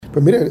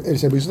Pues mire, el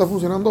servicio está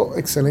funcionando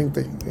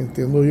excelente.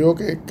 Entiendo yo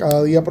que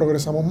cada día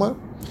progresamos más.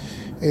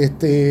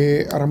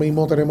 Ahora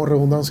mismo tenemos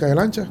redundancia de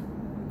lanchas.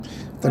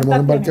 Tenemos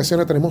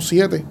embarcaciones, tenemos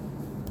 7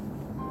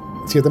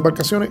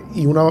 embarcaciones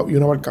y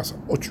una barcaza,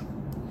 8.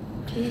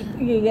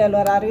 ¿Y el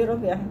horario de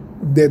los viajes?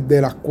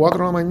 Desde las 4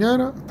 de la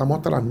mañana estamos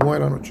hasta las 9 de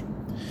la noche.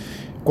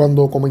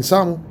 Cuando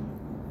comenzamos,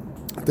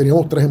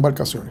 teníamos 3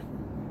 embarcaciones.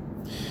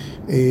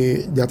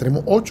 Ya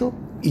tenemos 8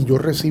 y yo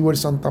recibo el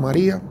Santa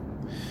María.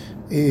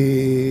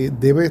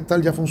 Debe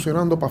estar ya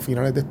funcionando para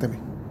finales de este mes.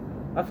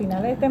 A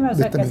finales de este mes, o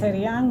sea, que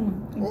serían,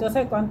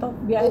 entonces, ¿cuántos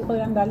viajes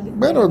podrían dar?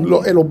 Bueno,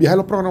 los viajes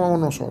los programamos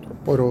nosotros,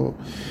 pero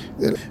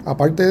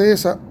aparte de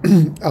esa,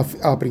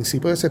 a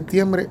principios de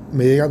septiembre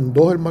me llegan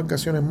 2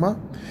 embarcaciones más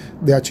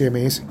de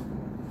HMS,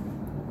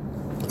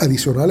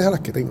 adicionales a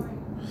las que tengo.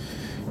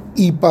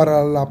 Y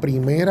para la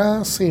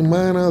primera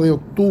semana de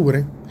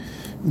octubre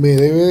me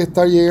debe de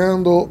estar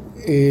llegando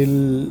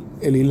el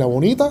Isla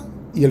Bonita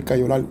y el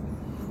Cayo Largo.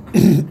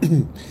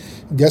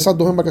 Ya esas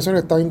 2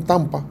 embarcaciones están en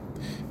Tampa,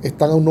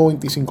 están a un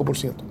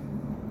 95%.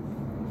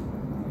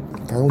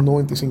 Están a un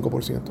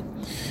 95%.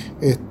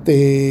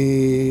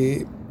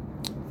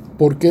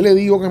 ¿Por qué le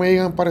digo que me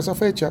llegan para esa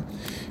fecha?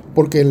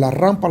 Porque las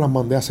rampas las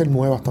mandé a hacer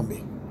nuevas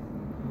también.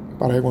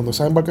 Para que cuando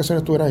esas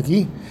embarcaciones estuvieran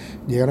aquí,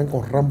 llegaran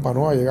con rampa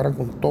nueva, llegaran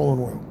con todo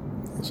nuevo.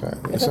 O sea,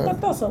 ¿eso es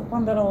costoso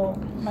cuando lo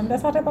mandé a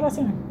esas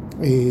reparaciones?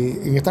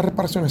 En estas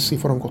reparaciones sí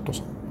fueron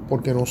costosas,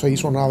 porque no se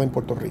hizo nada en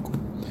Puerto Rico.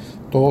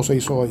 Todo se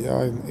hizo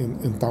allá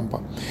en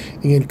Tampa.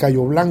 En el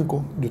Cayo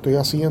Blanco, yo estoy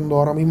haciendo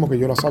ahora mismo, que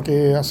yo la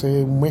saqué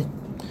hace un mes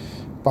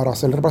para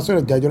hacer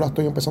reparaciones, ya yo la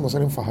estoy empezando a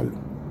hacer en Fajardo.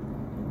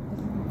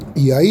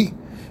 Y ahí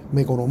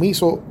me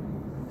economizo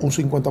un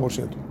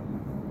 50%.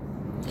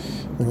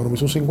 Me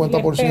economizo un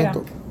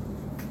 50%.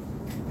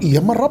 Y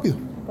es más rápido.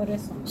 Por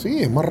eso. Sí,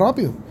 es más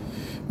rápido.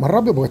 Más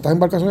rápido, porque estas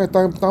embarcaciones que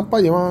están en Tampa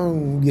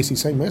llevan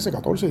 16 meses,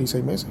 14,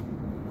 16 meses.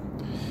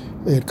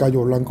 El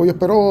Cayo Blanco yo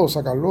espero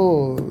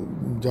sacarlo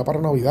ya para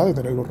Navidad, de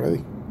tenerlo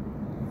ready.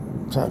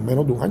 O sea, en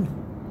menos de un año.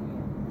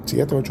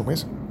 7, 8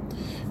 meses.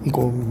 Y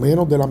con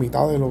menos de la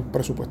mitad de los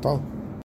presupuestados.